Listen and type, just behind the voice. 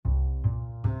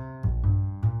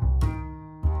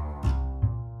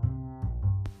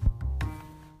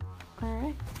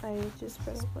I just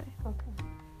pressed play. Okay.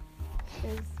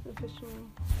 It's officially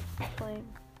playing.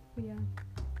 Yeah.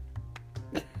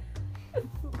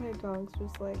 My dog's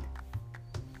just like...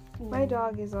 My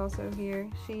dog is also here.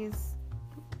 She's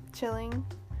chilling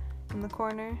in the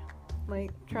corner,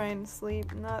 like trying to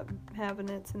sleep, not having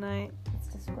it tonight. Let's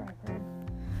describe her.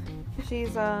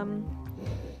 She's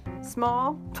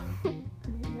small.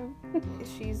 Medium.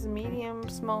 She's medium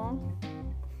small.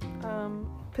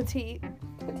 Petite.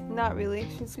 Not really.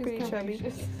 She's pretty chubby.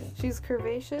 curvaceous. She's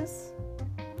curvaceous.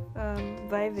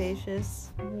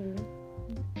 Vivacious.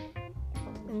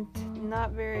 And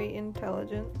not very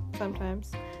intelligent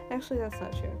sometimes. Actually, that's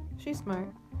not true. She's smart,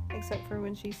 except for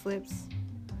when she sleeps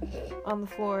on the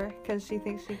floor because she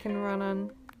thinks she can run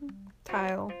on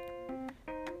tile.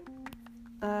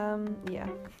 Yeah,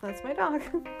 that's my dog.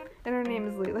 And her name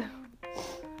is Lila.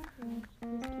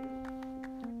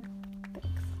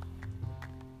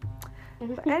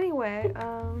 Thanks. But anyway,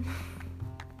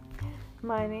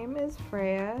 my name is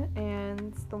Freya,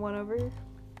 and the one over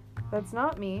that's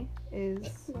not me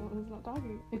is... The one who's not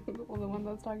talking. Well, the one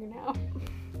that's talking now.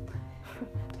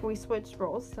 We switched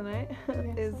roles tonight.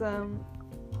 Yes. Is, It's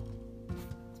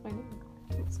my name.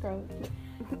 Scarlett.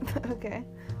 okay.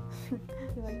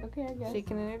 You're like, okay, I guess. She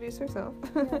can introduce herself.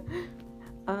 Yeah.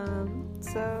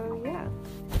 So yeah,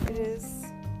 it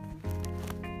is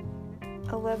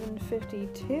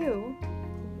 11:52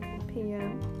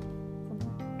 p.m.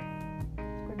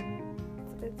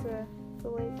 It's a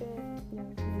late day. Yeah,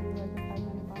 it's maybe like a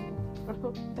 5-minute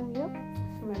podcast. Yep. I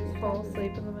might just fall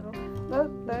asleep in the middle.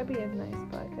 That'd be a nice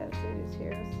podcast. They just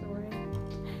hear us snoring.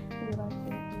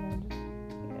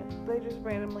 Yeah, they just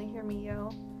randomly hear me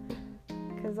yell.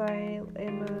 Because I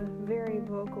am a very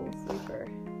vocal sleeper.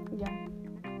 Yeah,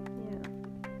 Yeah.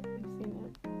 I've seen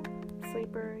it.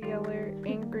 Sleeper, yeller,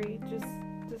 angry, just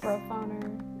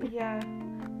Profounder. yeah.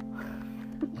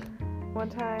 One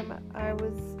time I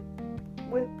was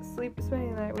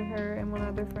spending the night with her and one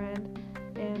other friend,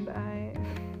 and I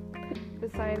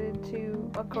decided to,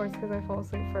 of course, because I fall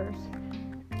asleep first,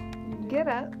 get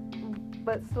up,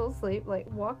 but still asleep, like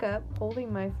walk up,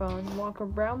 holding my phone, walk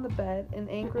around the bed, and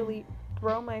angrily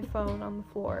throw my phone on the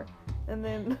floor, and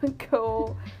then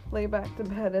go lay back to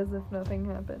bed as if nothing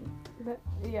happened.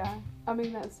 Yeah, I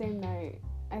mean that same night,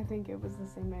 I think it was the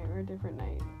same night or a different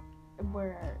night,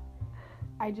 where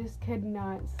I just could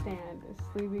not stand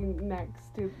sleeping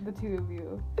next to the two of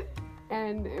you.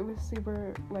 And it was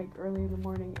super, like, early in the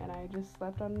morning, and I just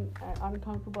slept on an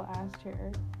uncomfortable ass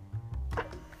chair.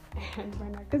 And my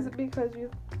neck Is hurt. it because you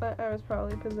thought I was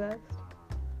probably possessed?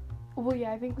 Well,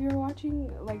 yeah, I think we were watching,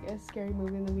 like, a scary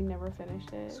movie, and then we never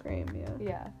finished it. Scream, yeah.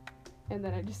 Yeah. And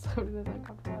then I just slept in this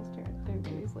uncomfortable ass chair. Didn't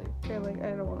really sleep. You're like,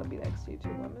 I don't want to be next to you two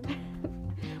women.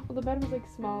 Well, the bed was, like,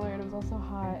 smaller, and it was also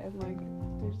hot, and, like,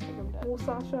 we were just like, I'm dead. Well,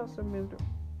 Sasha also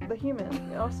the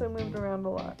human, also moved around a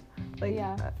lot. Like,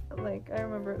 Yeah. I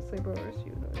remember at sleepovers,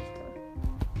 she would always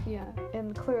kind Yeah. of,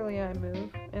 and clearly I move,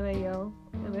 and I yell,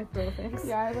 and I throw things.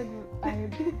 Yeah, I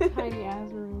had tiny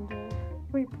ass room to...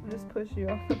 We just push you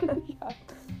off the bed. Yeah.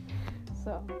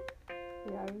 So,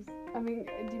 yeah, do you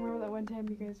remember that one time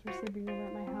you guys were sleeping over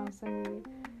at my house and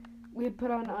we had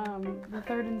put on the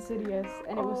third Insidious,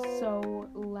 and it was so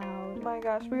loud. Oh my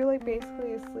gosh, we were like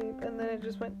basically asleep, and then it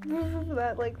just went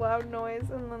that like loud noise,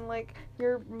 and then like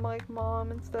your like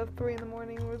mom and stuff 3 a.m.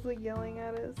 was like yelling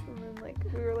at us, and then like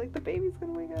we were like, the baby's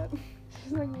gonna wake up.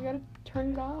 She's like, you gotta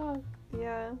turn it off.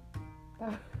 Yeah.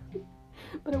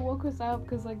 But it woke us up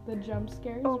because like the jump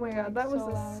scares. Oh my were, god, like, that was so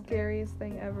the loud. scariest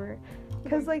thing ever.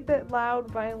 Cause like that loud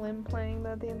violin playing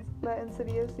that that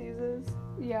Insidious uses.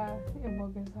 Yeah, it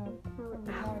woke us up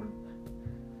every time.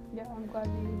 Yeah, I'm glad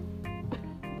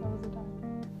that was a time.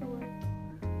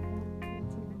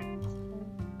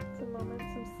 Some moments,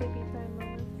 some sleepy time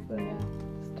moments, but Yeah.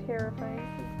 just terrifying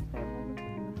sleepy time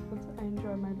moments. I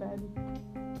enjoy my bed.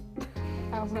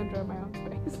 I also enjoy my own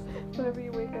space. Whenever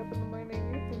you wake up in the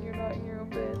morning and you're not in your own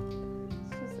bed,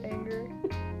 it's just anger.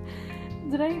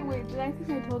 Did I think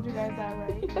I told you guys that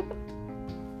right?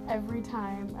 Every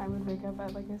time I would wake up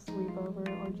at like a sleepover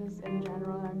or just in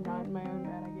general and I'm not in my own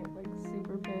bed, I get like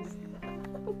super pissed.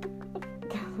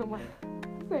 Because I'm like,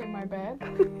 this ain't my bed.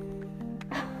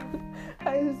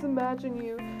 I just imagine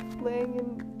you laying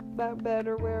in that bed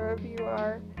or wherever you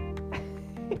are,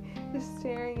 just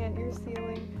staring at your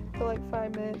ceiling for like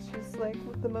 5 minutes, just like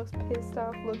with the most pissed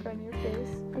off look on your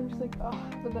face. I'm just like, oh,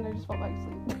 but then I just fall back to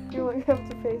sleep. You're like, I have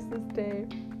to face this day,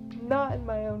 not in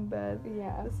my own bed.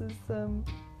 Yeah. This is some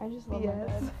I just love my BS.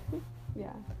 bed. Yeah,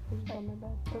 I just love my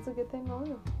bed. That's a good thing to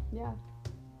live. Yeah,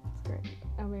 it's great.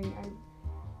 I mean,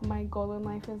 my goal in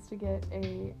life is to get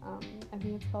a, I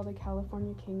think it's called a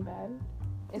California King bed.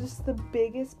 It's just the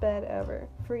biggest bed ever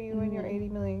for you and your Mhm. 80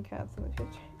 million cats in the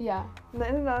future. yeah. In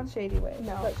a non-shady way.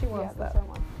 No. But she wants that's that. what I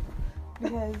want.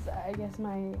 Because I guess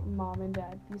my mom and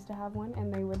dad used to have one,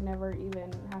 and they would never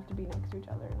even have to be next to each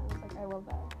other. And I was like, I love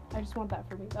that. I just want that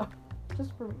for me, though.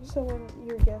 Just for me. So when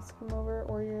your guests come over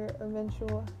or your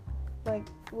eventual, like,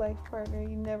 life partner,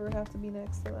 you never have to be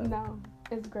next to them. No,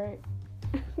 it's great.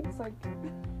 It's like,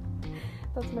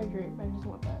 that's my dream. I just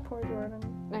want that. Poor Jordan.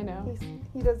 I know.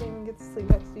 He doesn't even get to sleep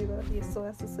next to you, though. He still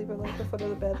has to sleep at, like, the foot of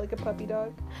the bed like a puppy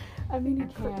dog. I mean, you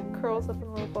can. Curls up in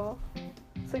a little ball.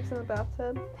 Sleeps in the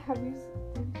bathtub. Have you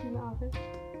seen The Office?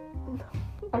 No.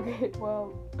 Okay,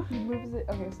 well, he moves it.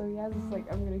 Okay, so he has this,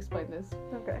 like, I'm gonna explain this.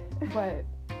 Okay. But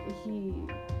he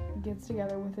gets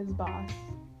together with his boss,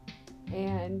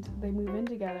 and they move in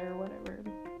together or whatever.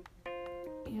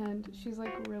 And she's,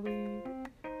 like,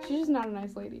 she's just not a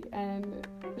nice lady. And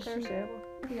Understandable.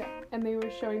 yeah, and they were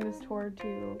showing this tour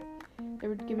they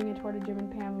were giving a tour to Jim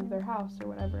and Pam of their house or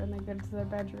whatever, and they get to their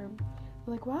bedroom.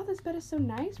 They're like, wow, this bed is so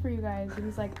nice for you guys. And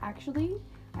he's like, actually,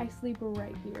 I sleep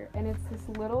right here. And it's this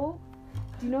little,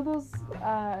 do you know those,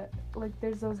 like,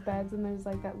 there's those beds and there's,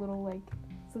 like, that little, like,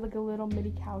 it's like a little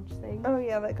mini couch thing. Oh,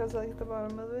 yeah, that goes, like, the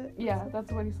bottom of it. Yeah,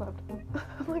 that's what he slept on.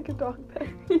 Like a dog bed.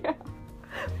 Yeah.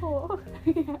 Oh.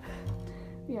 Yeah.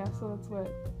 Yeah, so that's what,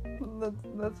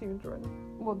 That's you,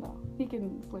 Jordan. well, no, he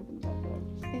can sleep in the bed,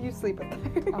 but You sleep in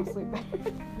there. I'll sleep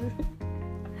there.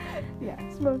 Yeah.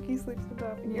 Smokey sleeps on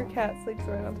top of you. Your Yeah. cat sleeps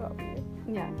right on top of you.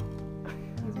 Yeah.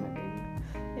 He's my baby.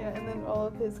 Yeah, and then all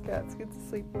of his cats get to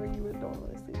sleep where you would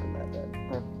normally sleep in that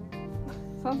bed.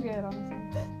 Sounds good, honestly.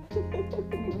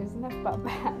 Anyways, enough about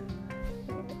that.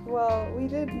 Well, we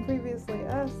did previously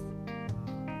ask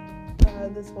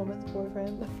this woman's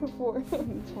boyfriend before.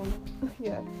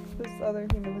 Yeah, this other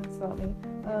human that's not me.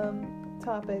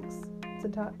 Topics to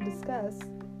discuss,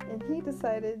 and he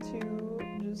decided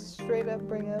to just straight up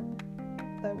bring up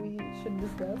that we should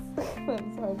discuss.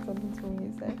 That's a hard sentence for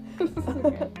me to say.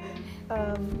 Okay.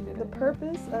 The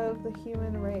purpose of the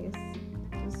human race.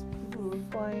 Just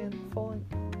falling.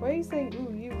 Why are you saying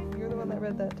ooh? You're the one that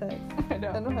read that text. I know.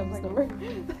 I don't have this Like, number. I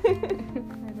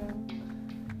don't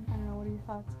know. What are your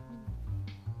thoughts?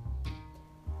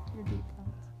 Your deep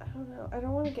thoughts. I don't know. I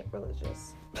don't want to get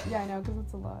religious. Yeah, I know, because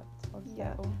it's a lot. So it's Yeah.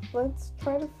 helpful. Let's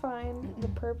try to find the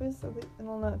purpose of the. And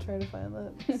I'll not try to find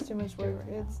that. It's too much work.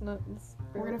 Yeah. It's not. It's,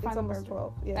 We're gonna it's find the almost purpose.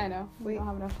 12. Yeah. I know. We Wait. don't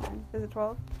have enough time. Is it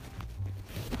 12?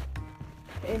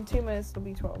 In 2 minutes it'll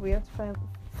be 12. We'd have to find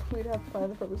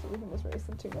the purpose of the human race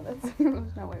in 2 minutes.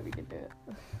 There's no way we could do it.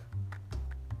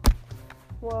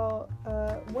 Well,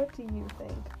 what do you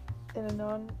think?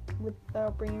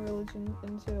 Without bringing religion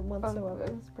into it whatsoever.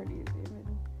 It's pretty easy. I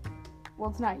mean, well,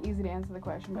 it's not easy to answer the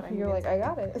question, but I mean, You're like, I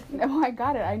got it. no, I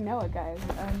got it. I know it, guys.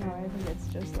 I know. I think it's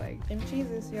just like And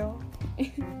Jesus, y'all.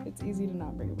 it's easy to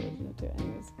not bring religion into it.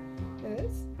 Anyways, It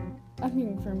is? I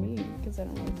mean, for me, because I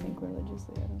don't really think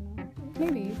religiously. I don't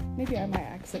know. Maybe I might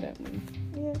accidentally.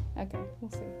 Yeah. Okay,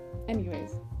 we'll see.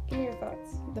 Anyways, Give me your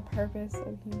thoughts. the purpose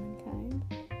of humankind.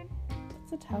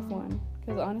 It's a tough one.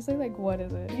 Because honestly, like, what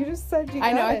is it? You just said you got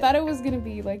I know, it. I thought it was gonna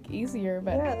be, like, easier,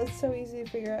 but Yeah, it's so easy to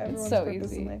figure out It's everyone's so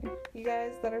purpose easy. in life. You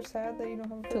guys that are sad that you don't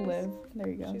have a purpose. to live. There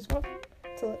you go. Choose one.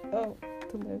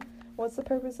 To live. What's the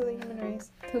purpose of the human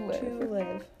race? To live. To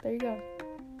live. There you go.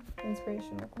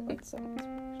 Inspirational quote. That's so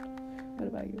inspirational. What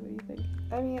about you? What do you think?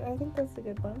 I mean, I think that's a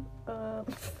good one.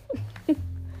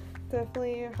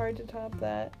 Definitely hard to top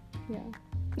that. Yeah.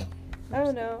 I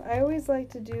don't know. I always like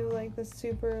to do like the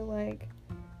super like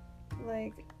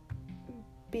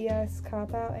BS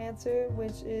cop out answer,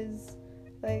 which is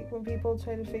like when people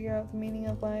try to figure out the meaning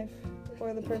of life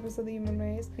or the purpose of the human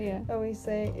race. Yeah. I always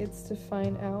say it's to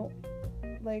find out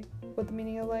like what the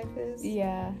meaning of life is,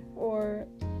 Yeah. or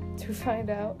to find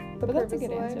out the But purpose that's a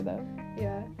good of answer, life. though.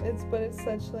 Yeah, it's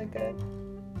such like a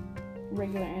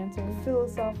Regular answer.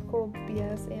 philosophical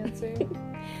BS answer.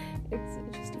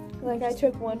 It's just Like I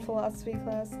took one philosophy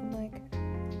class and like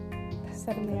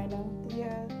suddenly I know.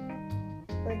 yeah,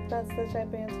 like that's the type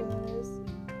of answer that is.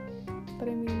 But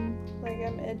I mean, Like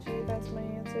I'm edgy, that's my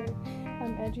answer.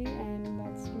 I'm edgy and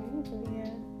that's my answer.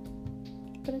 Yeah,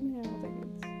 But I mean, I don't think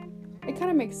it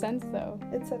kind of makes sense though.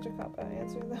 it's such a cop out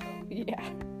answer though. Yeah.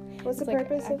 What's It's the like,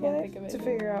 purpose I of can't life? think of it. To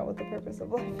figure out what the purpose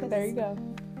of life is. There you go.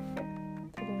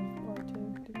 To live or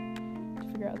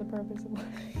to figure out the purpose of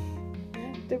life.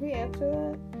 Did we answer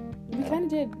that? We No. kind of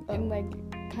did Oh. in like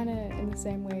kind of in the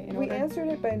same way. We answered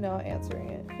it by not answering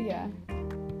it. Yeah.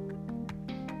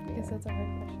 I guess that's a hard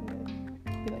question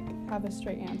to be like have a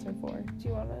straight answer for. Do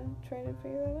you want to try to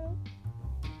figure that out?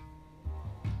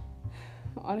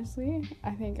 Honestly,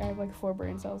 I think I have like 4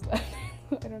 brain cells left.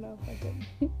 I don't know if I could.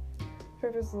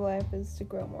 purpose of life is to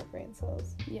grow more brain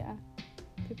cells. Yeah.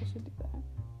 People should do that.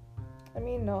 I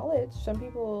mean, knowledge. Some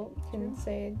people can True.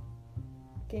 say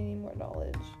gaining more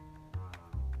knowledge.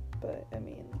 But, I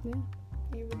mean, Yeah.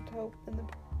 you would hope in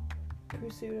the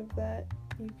pursuit of that,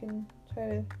 you can try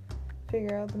to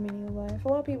figure out the meaning of life. A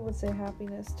lot of people would say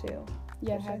happiness, too.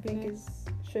 Yeah, which happiness. I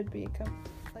think should become,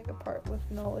 like, a part with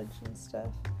knowledge and stuff.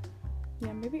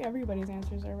 Yeah, maybe everybody's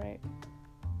answers are right.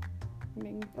 I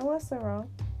mean, Unless they're wrong.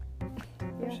 yeah.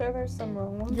 I'm sure there's some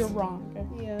wrong ones. You're wrong.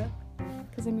 Okay? Yeah.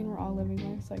 Because, I mean, we're all living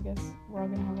life, so I guess we're all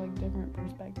going to have, like, different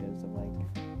perspectives of,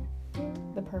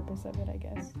 like, the purpose of it, I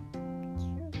guess. It's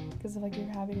true. Because if, like, you're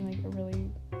having, like, a really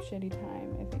shitty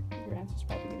time, I think your answer's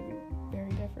probably going to be very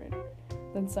different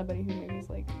than somebody who maybe is,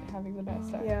 like, having the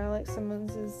best time. Yeah, like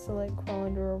someone's is to, like, crawl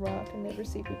under a rock and never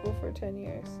see people for 10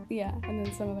 years. Yeah, and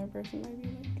then some other person might be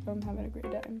like, I'm having a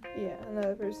great time. Yeah,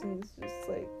 another person's just,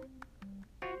 like,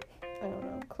 I don't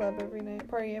know, club every night,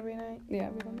 party every night. Yeah,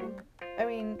 we don't know. I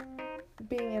mean,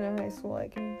 being in a high school, I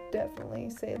can definitely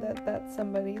say that that's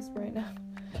somebody's right now.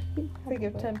 Think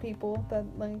of 10 people that,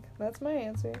 like, that's my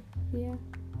answer. Yeah,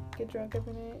 Get drunk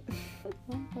every night.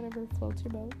 well, whatever floats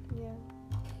your boat. Yeah.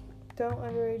 Don't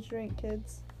underage drink,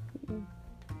 kids. Mm-mm.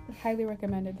 Highly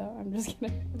recommended, though. I'm just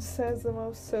kidding. Says the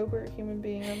most sober human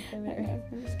being on planet Earth.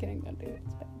 I'm just kidding. Don't do it.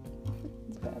 It's bad.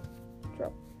 It's bad.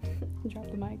 Drop. Drop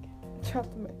the mic. Drop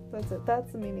the mic. That's it.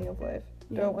 That's the meaning of life.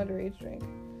 Yeah. Don't underage drink.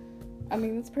 I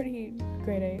mean, it's pretty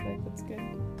grade A. Like, that's good.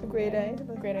 A grade A?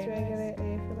 Grade A. Do I get an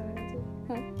A for that answer?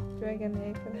 Huh? Do I get an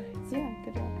A for that answer? Yeah,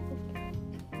 good job.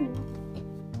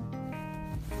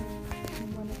 I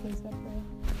want to place that for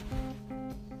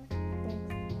Thanks.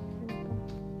 you're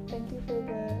welcome. Thank you for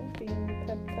being the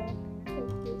pep talk. Of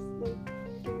this, like,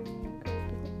 giving me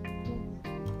encouragement.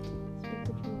 Speak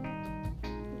the truth.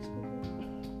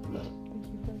 Thank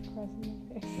you for crossing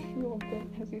my face. You're welcome.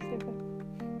 As you say that.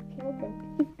 You're welcome.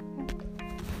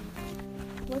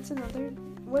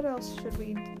 What else should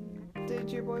we, did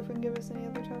your boyfriend give us any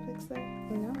other topics there?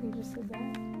 No, he just said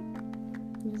that.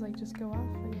 He was like, just go off,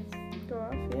 I guess. Go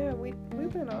off? Yeah, we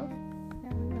went off.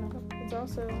 Yeah, we went off. It's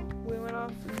also, we went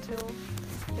off until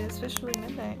it's officially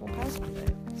midnight. Well, past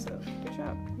midnight. So, good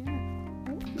job.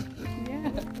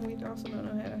 Yeah. We also don't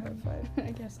know how to high five.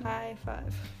 I guess not. High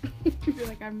five. You're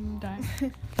like, I'm dying.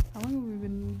 How long have we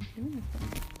been doing this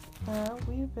for?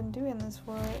 We've been doing this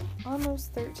for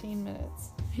almost 13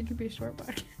 minutes. It could be a short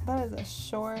podcast. That is a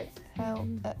short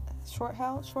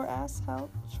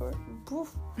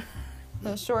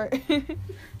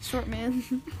short man.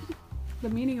 The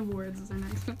meaning of words is our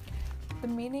next one. The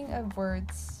meaning of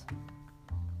words.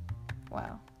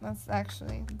 Wow, that's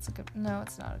a good. No,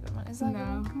 it's not a good one. Is that a good No,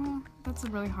 one? well, that's a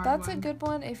really hard That's one. a good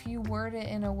one if you word it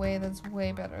in a way that's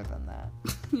way better than that.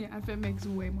 Yeah, if it makes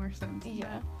way more sense.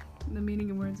 Yeah. The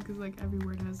meaning of words, because like every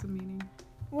word has a meaning.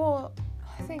 Well,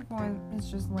 I think more it's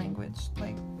just language,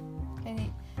 like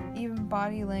even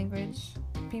body language.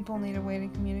 People need a way to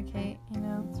communicate, you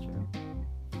know. That's true.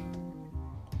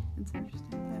 It's interesting.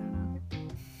 I don't know.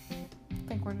 I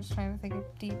think we're just trying to think of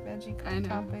deep, edgy I know.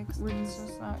 topics. We're It's just-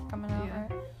 just not coming out yeah.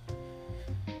 right.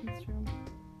 It's true.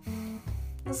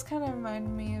 This kind of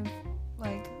reminded me of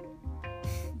like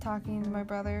talking to my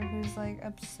brother, who's like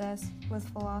obsessed with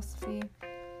philosophy.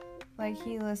 Like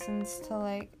he listens to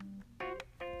like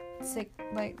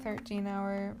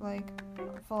 13-hour like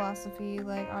philosophy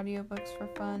like audiobooks for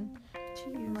fun.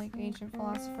 Jeez. Like ancient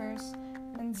philosophers.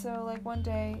 And so like one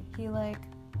day he like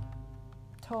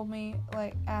told me,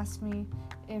 like asked me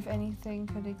if anything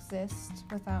could exist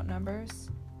without numbers.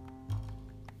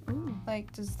 Ooh.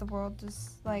 Like does the world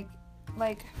just like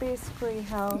basically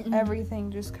how Mm-mm.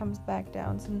 everything just comes back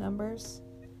down to numbers.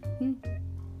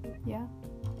 Yeah.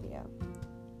 Yeah.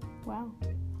 Wow.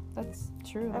 That's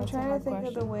true. I'm That's a trying to hard think of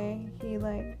question. the way he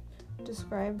like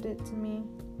described it to me.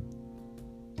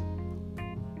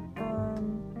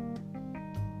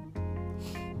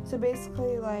 So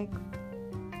basically like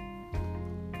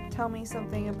tell me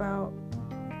something about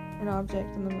an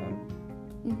object in the room.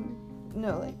 Mm-hmm.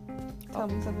 No, like tell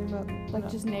me something about Like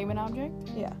just name an object?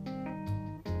 yeah.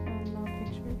 No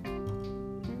picture.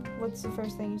 What's the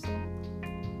first thing you said?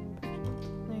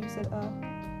 No, you said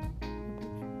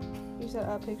You said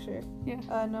a picture.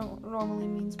 Yeah. No, normally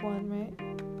means one, right?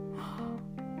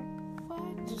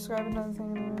 What? Describe another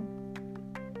thing in the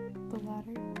room. The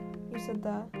ladder. You said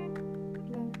the.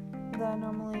 The. The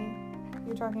normally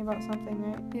you're talking about something,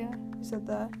 right? Yeah. You said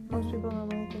the. Most people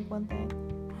normally think one thing.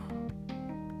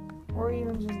 Or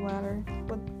even just ladder.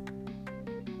 What?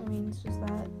 I mean, it's just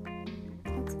that.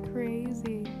 That's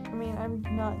crazy. I mean, I'm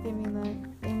not giving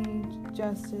that any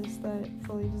justice that it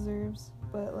fully deserves,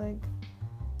 but like,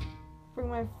 bring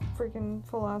my freaking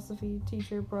philosophy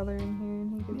teacher brother in here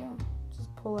and he could Yeah.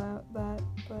 just pull out that,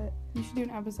 but You should do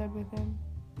an episode with him.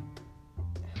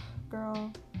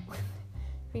 girl,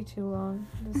 be too long.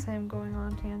 Just him going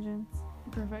on tangents.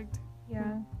 Perfect.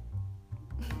 Yeah.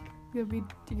 You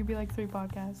could be like 3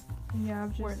 podcasts. Yeah,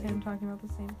 of just Worthy. him talking about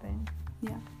the same thing.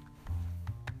 Yeah.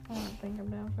 I don't think I'm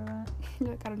down for that. You're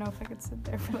like, I don't know if I could sit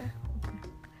there for that.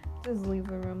 Just leave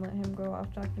the room, let him go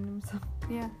off talking to himself,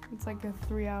 Yeah, it's like a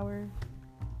 3-hour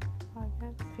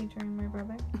podcast. featuring my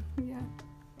brother. Yeah.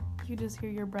 You just hear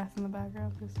your breath in the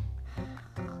background, just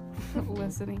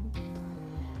listening.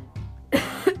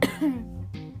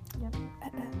 Yep.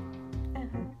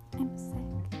 I'm sick.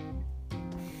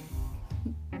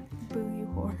 Boo, you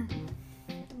whore.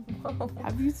 Whoa.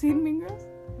 Have you seen Mean Girls?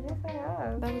 Yes, I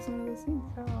have. That was one of the scenes.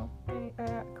 Oh,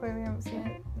 I clearly haven't seen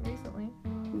it recently.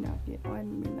 No, yeah, well, I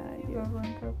didn't mean that at you. Coco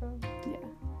and Coco. Yeah.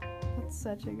 That's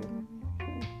such a good movie,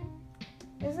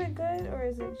 actually. Is it good or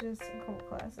is it just a cult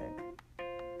classic?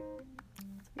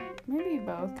 Maybe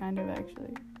both, kind of,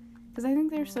 actually. Because I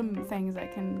think there's some things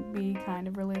that can be kind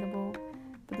of relatable,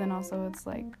 but then also it's,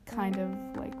 like, kind of,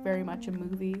 like, very much a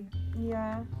movie.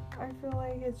 Yeah, I feel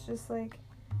like it's just like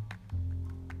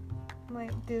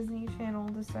Disney Channel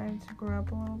decided to grow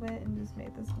up a little bit and just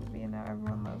made this movie and now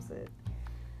everyone loves it.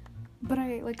 But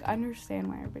I, like, understand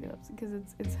why everybody loves it, because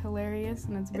it's hilarious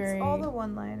and it's very... It's all the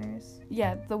one-liners.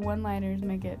 Yeah, the one-liners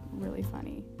make it really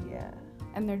funny. Yeah.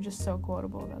 And they're just so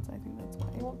quotable, I think that's why.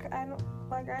 Well,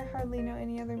 I hardly know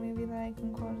any other movie that I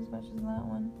can quote as much as that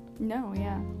one. No,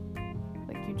 yeah.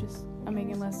 Like, you just... I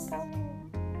mean, unless...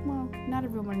 Well, not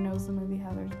everyone knows the movie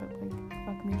Heathers, but, like,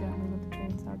 Fuck Me Gently with the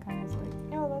Chainsaw kind of is, like...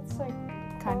 Oh, that's like...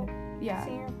 Kind of... Yeah.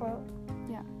 Senior quote.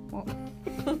 Yeah. Well,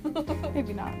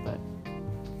 maybe not, but...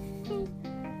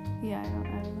 Yeah, I don't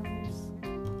know. There's...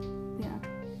 Yeah.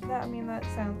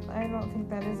 I don't think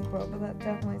that is a quote, but that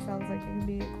definitely sounds like it could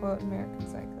be a quote in American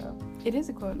Psycho. It is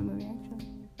a quote in the movie, actually.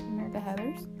 American The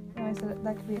Heathers? No, I said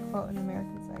that could be a quote in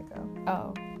American Psycho.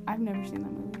 Oh. I've never seen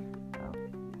that movie.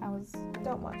 Oh. I was...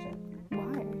 Don't watch it.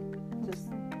 Why? Just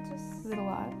Is it a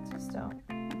lot? just don't.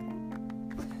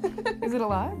 Okay. Is it a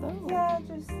lot, though? Yeah,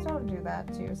 just don't do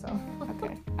that to yourself.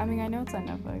 Okay. I mean, I know it's on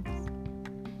Netflix.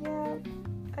 Yeah,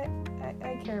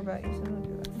 I care about you, so don't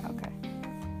do that. Okay.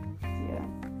 Yeah.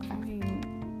 I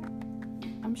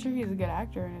mean, I'm sure he's a good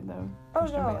actor in it, though. Oh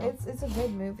Christian no, Bale. it's a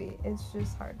good movie. It's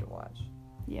just hard to watch.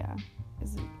 Yeah.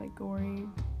 Is it, like, gory?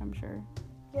 I'm sure.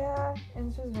 Yeah, and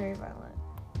it's just very violent.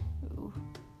 Ooh,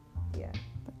 Yeah,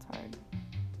 that's hard.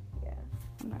 yeah.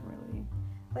 I'm not really...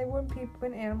 Like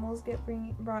when animals get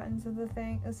brought into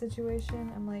a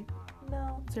situation, I'm like,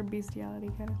 no. It's your bestiality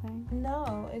kind of thing.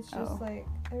 No, it's just Oh. like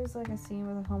there's like a scene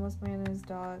with a homeless man and his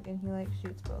dog, and he like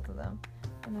shoots both of them.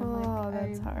 And I'm Oh, like,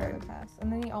 that's I'd hard. rather pass.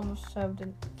 And then he almost shoved a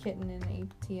kitten in an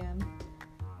ATM.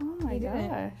 Oh my he didn't.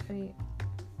 gosh. But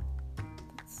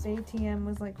That's... the ATM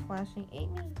was like flashing,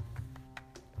 Amy.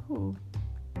 Ooh.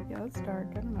 Yeah, that's dark.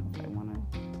 I don't know if I want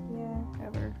to Yeah.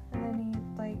 ever. And then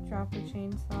he like dropped a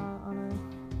chainsaw on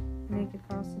a naked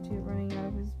prostitute running out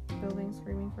of his building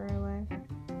screaming for her life.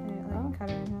 And it like Oh. cut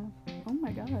her in half. Oh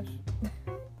my gosh.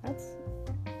 That's...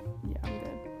 Yeah, I'm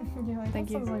good. You're like, Thank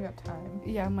that you. sounds like a time.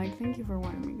 Yeah, I'm like, thank you for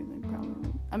warning me, because I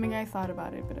probably... I mean, I thought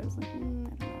about it, but I was like, I don't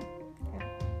know. Yeah.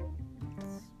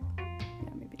 Yeah,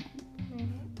 maybe not.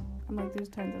 Maybe. I'm like, there's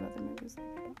tons of other movies that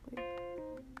I probably...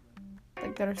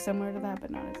 Like, that are similar to that, but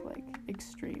not as, like,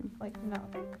 extreme. Like, no.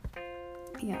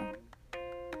 Yeah.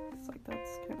 It's like,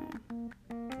 that's kind of...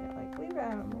 Yeah, like, leave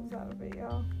animals out of it,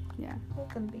 y'all. Yeah. Let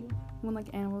them be. When,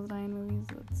 like, animals die in movies,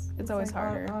 it's always like,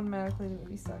 harder. Automatically the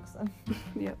movie sucks then.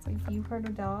 Yeah, it's like... If you hurt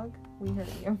a dog, we hurt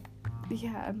you.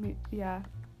 Yeah, I mean, yeah.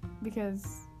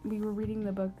 Because we were reading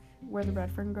the book Where the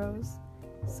Red Fern Grows.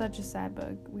 Such a sad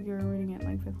book. We were reading it in,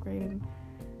 like, 5th grade, and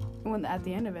when at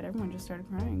the end of it, everyone just started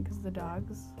crying, because the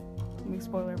dogs... I mean,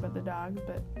 spoiler about the dogs,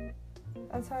 but...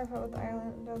 That's how I felt with the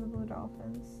Island of the Blue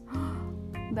Dolphins.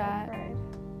 I that... cried.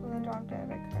 When the dog died,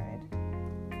 I cried.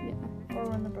 Yeah. Or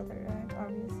when the brother died,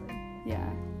 obviously. Yeah.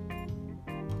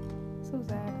 So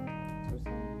sad. So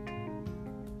sad.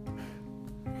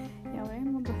 Yeah, when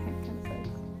animals die, it kind of sucks.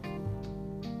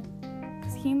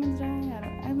 Because humans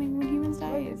die, I mean, when humans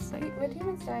die, it's like... When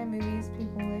humans die in movies,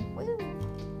 people are like, woo!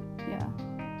 Yeah.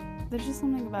 There's just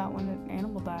something about when an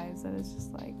animal dies that it's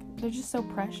just like... They're just so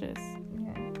precious.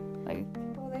 Yeah. Like...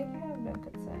 Well, they have no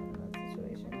consent in that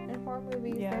situation. In horror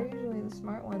movies, Yeah. they're usually the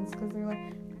smart ones because they're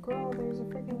like, girl, there's a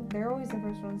freaking... They're always the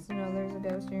first ones to know there's a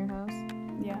ghost in your house.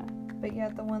 Yeah. But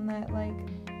yet the one that, like,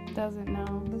 Doesn't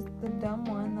know. the dumb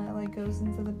one that, like, goes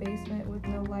into the basement with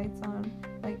no lights on,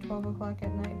 like, 12 o'clock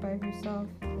at night by herself,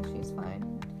 and she's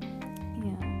fine.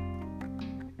 Yeah.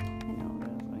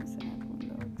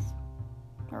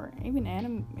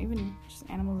 even just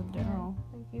animals in general.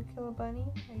 Like you kill a bunny,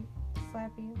 I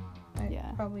slap you.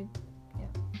 Yeah. Probably.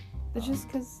 It's just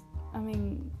because, I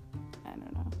don't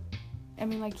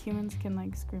know. Like humans can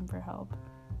like scream for help,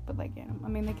 but like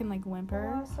they can like whimper.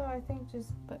 Well, also, I think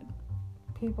but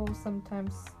people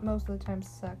sometimes, most of the time,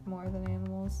 suck more than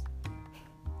animals.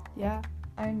 Yeah.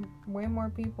 I way more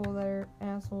people that are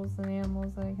assholes than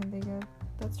animals that I can think of.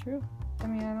 That's true. I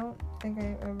don't think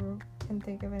I ever can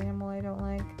think of an animal I don't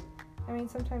like.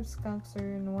 Sometimes skunks are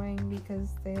annoying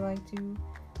because they like to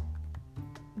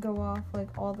go off like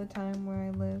all the time where I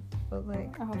live, but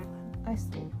like I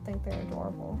still think they're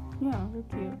adorable. Yeah, they're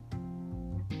cute.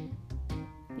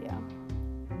 Yeah.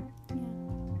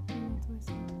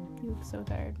 You look so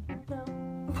tired. No.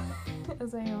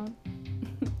 As I yawn.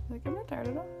 Like, I'm not tired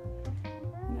at all. No,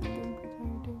 I'm getting pretty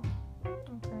tired too.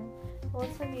 Okay. Well,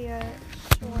 it's gonna be a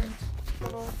short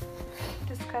little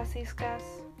discuss.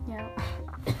 Yeah.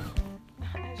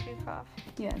 As you cough.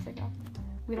 Yeah, it's like,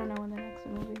 we don't know when the next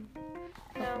one will be.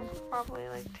 No, probably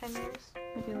like 10 years.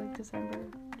 Maybe like December,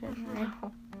 January.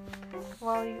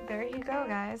 Well, there you go,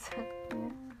 guys. Yeah.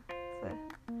 It's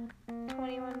a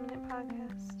 21-minute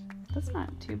podcast. That's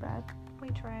not too bad. We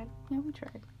tried. Yeah, we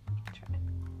tried.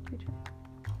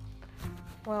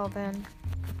 Well then,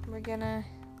 we're gonna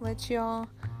let y'all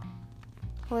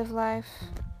live life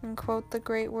and quote the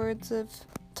great words of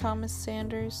Thomas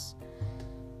Sanders.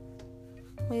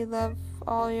 We love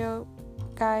all you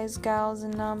guys, gals,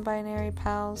 and non-binary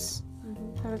pals.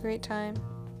 Mm-hmm. Have a great time.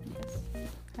 Yes.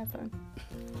 Have fun.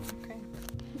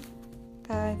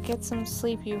 Okay. Get some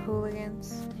sleep, you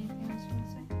hooligans.